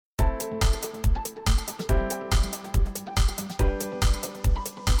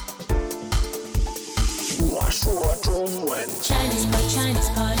说中文。Chinese pot, Chinese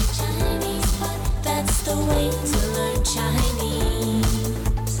pot, Chinese pot. That's the way to learn Chinese.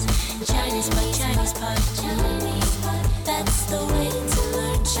 Chinese pot, Chinese pot, Chinese pot. That's the way to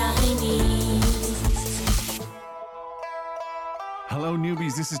learn Chinese. Hello,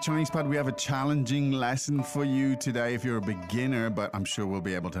 newbies. This is Chinese Pod. We have a challenging lesson for you today if you're a beginner, but I'm sure we'll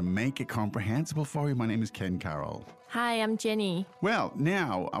be able to make it comprehensible for you. My name is Ken Carroll. Hi, I'm Jenny. Well,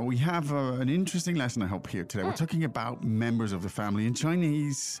 now we have an interesting lesson, I hope, here today. We're talking about members of the family. In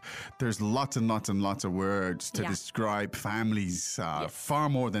Chinese, there's lots and lots and lots of words to describe families, far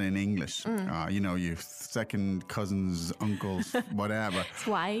more than in English. Your second cousins, uncles, whatever.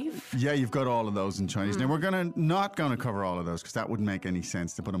 Wife. Yeah, you've got all of those in Chinese. Now, we're not going to cover all of those because that wouldn't make any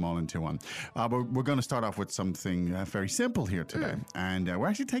sense to put them all into one. But we're going to start off with something very simple here today. And we're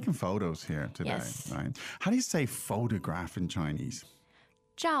actually taking photos here today. Yes. Right? How do you say photograph in Chinese?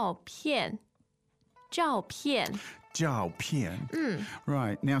 照片，照片。 Jiao Pian.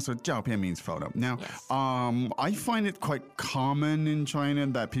 Right. Now, so Jiao Pian means photo. Now, I find it quite common in China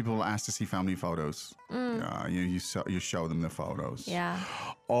that people ask to see family photos. You show them the photos. Yeah.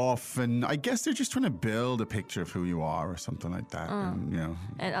 Often, I guess they're just trying to build a picture of who you are or something like that. And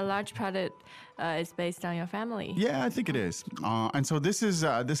And a large part of it is based on your family. yeah, I think it is. And so this is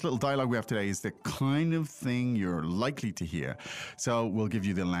this little dialogue we have today is the kind of thing you're likely to hear. So we'll give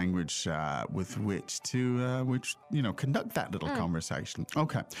you the language with which to conduct that little conversation.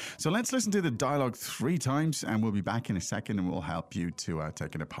 Okay, so let's listen to the dialogue 3 times, and we'll be back in a second, and we'll help you to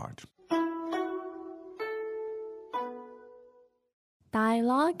take it apart.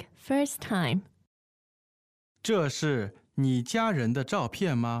 Dialogue first time. 这是你家人的照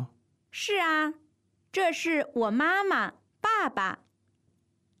片吗？是啊，这是我妈妈、爸爸。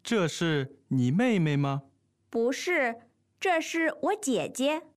这是你妹妹吗？不是，这是我姐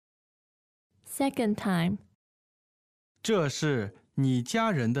姐。Second time. 这是你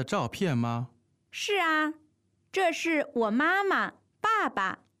家人的照片吗？是啊，这是我妈妈、爸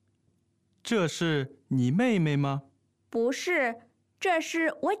爸。这是你妹妹吗？不是，这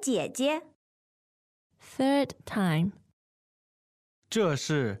是我姐姐。Third time. 这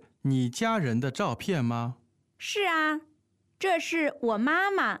是你家人的照片吗？是啊，这是我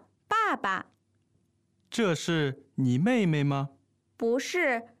妈妈、爸爸。这是你妹妹吗？不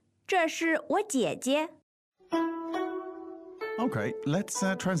是，这是我姐姐。Okay, let's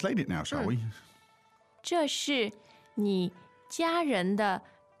translate it now, shall we? 这是你家人的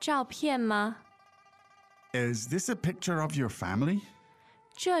照片吗？ Is this a picture of your family?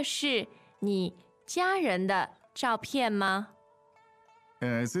 这是你家人的照片吗？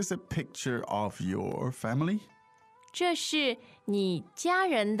 Is this a picture of your family? 这是你家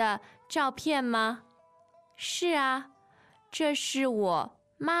人的照片吗？是啊，这是我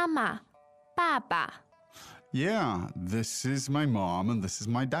妈妈、爸爸。 Yeah, this is my mom and this is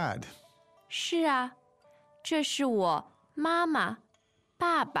my dad. 是啊，这是我妈妈、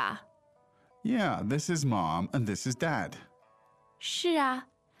爸爸。 Yeah, this is mom and this is dad. 是啊，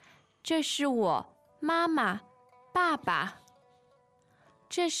这是我妈妈、爸爸。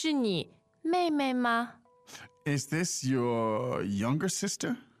这是你妹妹吗？ Is this your younger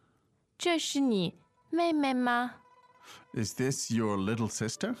sister? 这是你妹妹吗？ Is this your little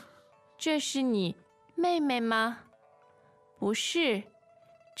sister? 这是你妹妹吗？不是，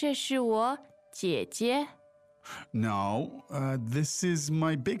这是我姐姐。 No, this is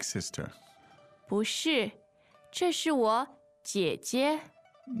my big sister. 不是，这是我姐姐。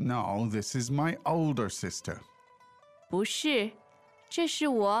 No, this is my older sister. 不是，这是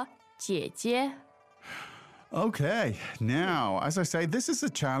我姐姐。 Okay, now, as I say, this is a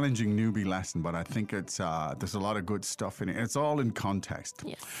challenging newbie lesson, but I think it's there's a lot of good stuff in it. It's all in context.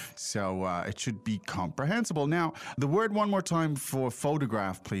 Yes. So it should be comprehensible. Now, the word one more time for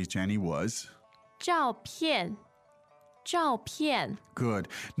photograph, please, Jenny, was? 照片，照片。 Good.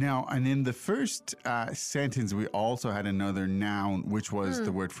 Now, and in the first sentence, we also had another noun, which was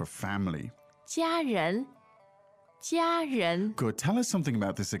the word for family. 家人，家人。 Good. Tell us something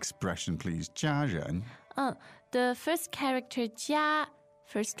about this expression, please. 家人. The first character 家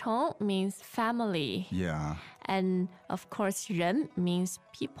first tone means family. Yeah. And of course 人 means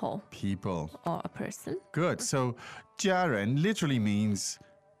people People. or a person. Good. So, 家人 literally means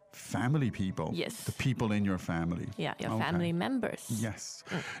family people. Yes. The people in your family. Yeah, your Okay. family members. Yes.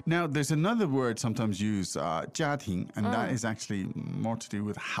 Now, there's another word sometimes used, 家庭, and that is actually more to do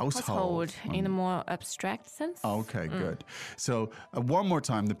with household. Household in a more abstract sense. Okay, good. So, one more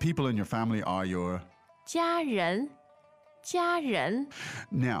time, the people in your family are your... 家人，家人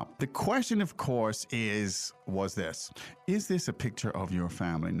Now, the question, of course, was this. Is this a picture of your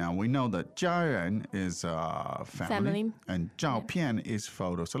family? Now, we know that 家人 is family, Family. and 照片 is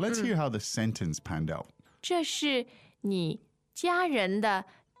photo. So let's hear how the sentence panned out. 这是你家人的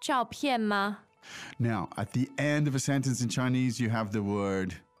照片吗？ Now, at the end of a sentence in Chinese, you have the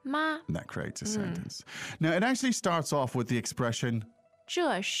word 妈， that creates a sentence. Now, it actually starts off with the expression,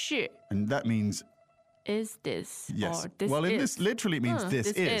 这是 and that means is this yes. or this Well, in is. this literally it means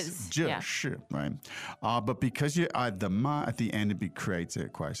this this is. is, 这 yeah. 是, right? But because you add the ma at the end, it creates a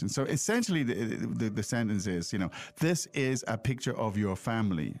question. So essentially, the sentence is, this is a picture of your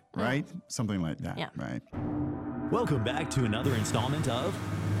family, right? Something like that, Yeah. right? Welcome back to another installment of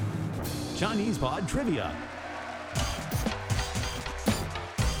Chinese Pod Trivia.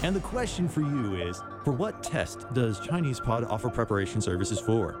 And the question for you is, for what test does Chinese Pod offer preparation services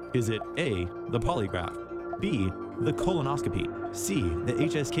for? Is it A, the polygraph, B, the colonoscopy, C, the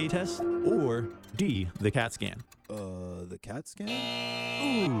HSK test, or D, the CAT scan? The CAT scan?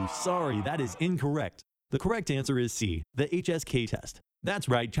 Ooh, sorry, that is incorrect. The correct answer is C, the HSK test. That's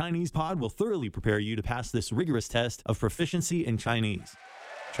right, Chinese Pod will thoroughly prepare you to pass this rigorous test of proficiency in Chinese.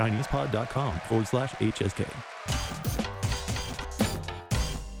 ChinesePod.com/HSK.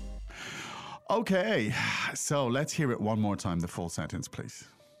 Okay, so let's hear it one more time, the full sentence, please.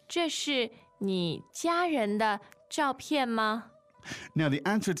 这是你家人的照片吗？ Now, the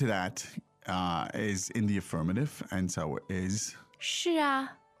answer to that is in the affirmative, and so it is. 是啊，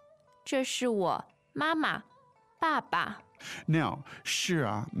这是我妈妈、爸爸。 Now, 是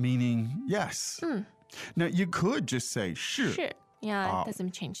啊 meaning yes. Now, you could just say 是. 是 Yeah, it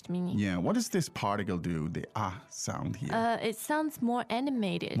doesn't change the meaning. Yeah, what does this particle do, the sound here? It sounds more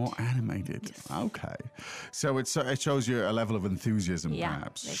animated. More animated. Okay. So it shows you a level of enthusiasm, Yeah,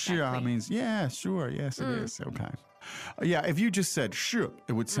 perhaps. exactly. 是啊 means, yeah, sure, yes, it is. Okay. Yeah, if you just said 是,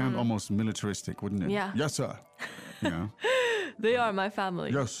 it would sound almost militaristic, wouldn't it? Yeah. Yes, sir. Yeah. They are my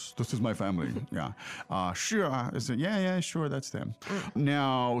family. Yes, this is my family. Yeah. 是啊 is it? Yeah, sure, that's them.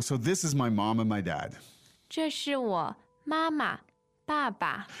 Now, so this is my mom and my dad. 这是我妈妈、爸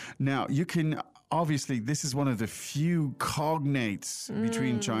爸。 Now, you can obviously, this is one of the few cognates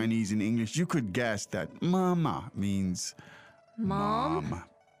between Chinese and English. You could guess that mama means mom,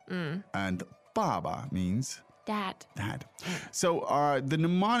 and baba means Dad. dad. So the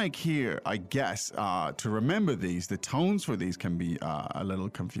mnemonic here, I guess, to remember these, the tones for these can be a little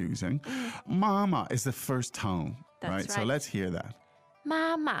confusing. Mama is the first tone, That's So right. let's hear that.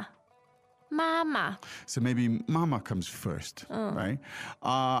 妈妈，妈妈。 So maybe mama comes first, right?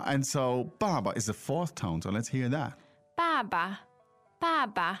 And so baba is the fourth tone. So let's hear that. 爸爸，爸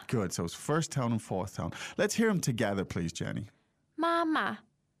爸。 Good. So it's first tone and fourth tone. Let's hear them together, please, Jenny. 妈妈，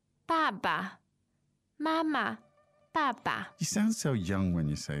爸爸，妈妈，爸爸。 You sound so young when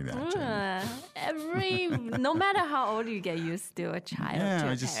you say that, Jenny. No matter how old you get, you're still a child to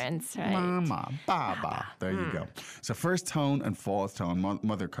your parents, right? Mama, baba. There you go. So first tone and fourth tone.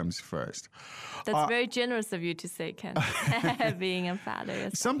 Mother comes first. That's very generous of you to say, Ken. Being a father.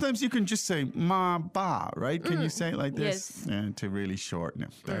 As Sometimes you can just say ma ba, right? Can you say it like this? Yes. Yeah, to really shorten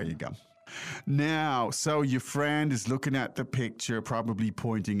it. There you go. Now, so your friend is looking at the picture, probably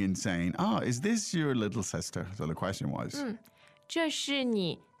pointing and saying, is this your little sister? So the question was. 这是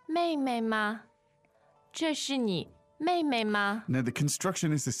你妹妹吗？这是你妹妹吗？ Now, the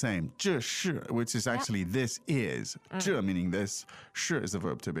construction is the same. 这是, which is actually this is. 这 meaning this. 是 is the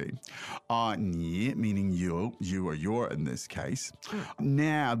verb to be. 你 meaning you or your in this case.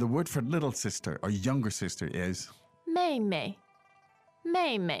 Now, the word for little sister or younger sister is. 妹妹，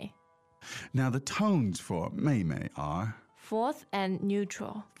妹妹。 Now, the tones for 妹妹 are. Fourth and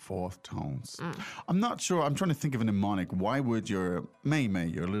neutral. Fourth tones. I'm not sure. I'm trying to think of a mnemonic. Why would your 妹妹,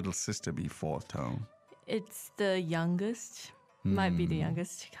 your little sister, be fourth tone? It's the youngest. Might be the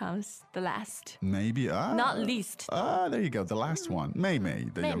youngest comes the last. Maybe. Not least. There you go. The last one. 妹妹,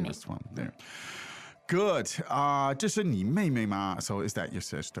 the 妹妹. youngest one. There. Good. 这是你妹妹吗? So is that your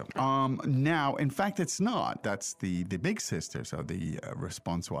sister? Now, in fact, it's not. That's the big sister. So the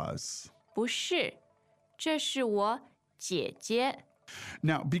response was. 不是，这是我姐姐。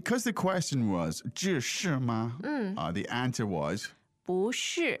 Now, because the question was 这是吗? The answer was. 不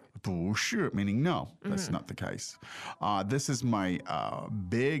是，不是 meaning no. That's not the case. This is my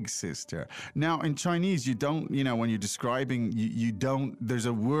big sister. Now, in Chinese, you don't, when you're describing, you don't, there's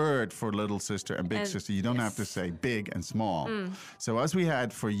a word for little sister and big And- sister. You don't have to say big and small. So as we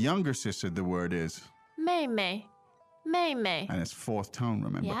had for younger sister, the word is, 妹妹，妹妹。 and it's fourth tone,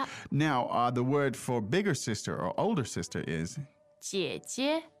 remember? Yeah. Now, the word for bigger sister or older sister is, 姐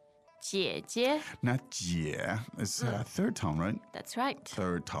姐，姐姐 Now, jie is third tone, right? That's right.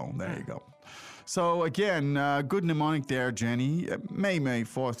 Third tone. There you go. So again, good mnemonic there, Jenny. Mei Mei,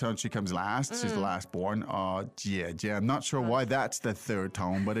 fourth tone, she comes last. She's the last born. Jie Jie. I'm not sure why that's the third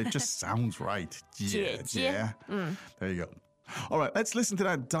tone, but it just sounds right. Jie Jie. There you go. All right, let's listen to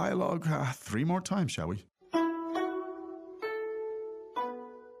that dialogue 3 more times, shall we?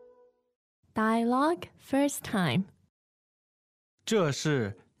 Dialogue first time. 这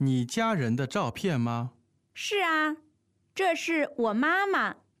是你家人的照片吗？是啊，这是我妈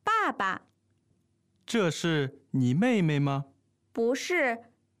妈、爸爸。这是你妹妹吗？不是，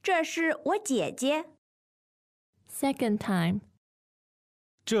这是我姐姐。Second time.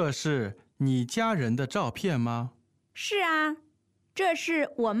 这是你家人的照片吗？是啊，这是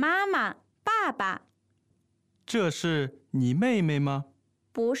我妈妈、爸爸。这是你妹妹吗？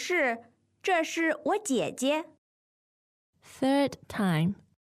不是，这是我姐姐。Third time.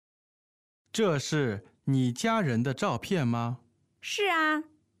 这是你家人的照片吗？是啊，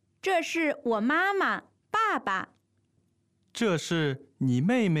这是我妈妈、爸爸。这是你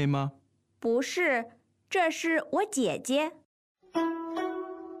妹妹吗？不是，这是我姐姐。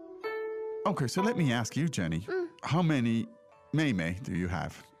Okay, so let me ask you, Jenny. How many Mei Mei do you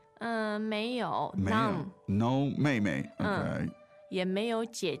have? 没有 没有 none. No Mei Mei. Okay. 也没有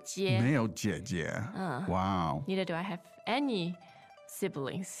姐姐。没有姐姐. Wow. Neither do I have any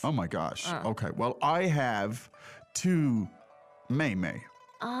siblings. Oh my gosh. Okay. Well, I have 2 Mei Mei.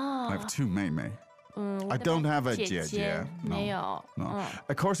 I have 2 Mei Mei. I don't have a 姐 jie. No. 没有。 No.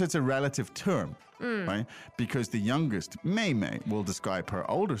 Of course, it's a relative term, right? Because the youngest, Mei Mei, will describe her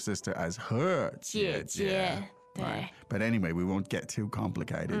older sister as her 姐姐。 Right. But anyway, we won't get too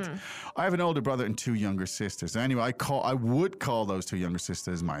complicated. I have an older brother and 2 younger sisters. Anyway, I would call those 2 younger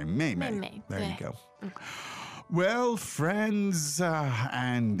sisters my Mei Mei. 妹妹， There you 对。 go. Well, friends,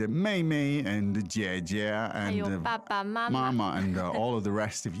 and Mei Mei and Jie Jie 还有 and 爸爸妈妈。 Mama and all of the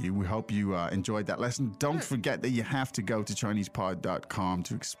rest of you. We hope you enjoyed that lesson. Don't forget that you have to go to ChinesePod.com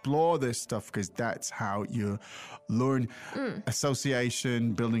to explore this stuff because that's how you learn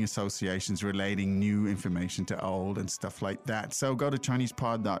association, building associations, relating new information to old and stuff like that. So go to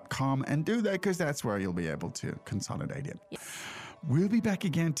ChinesePod.com and do that because that's where you'll be able to consolidate it. Yes. We'll be back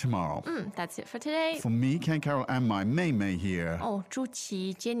again tomorrow. That's it for today. For me, Ken Carroll, and my Mei Mei here. 哦，朱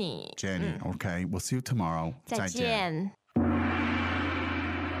琪 Jenny。 Jenny, okay. We'll see you tomorrow. 再见。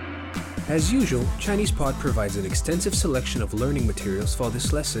 As usual, ChinesePod provides an extensive selection of learning materials for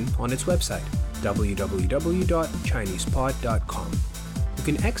this lesson on its website, www.chinesepod.com. You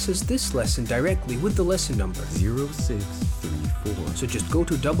can access this lesson directly with the lesson number 0634. So just go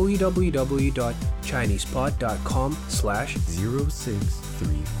to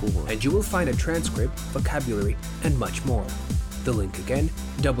www.chinesepod.com/0634 and you will find a transcript, vocabulary, and much more. The link again,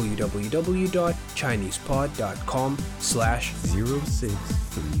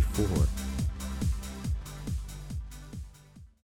 www.chinesepod.com/0634.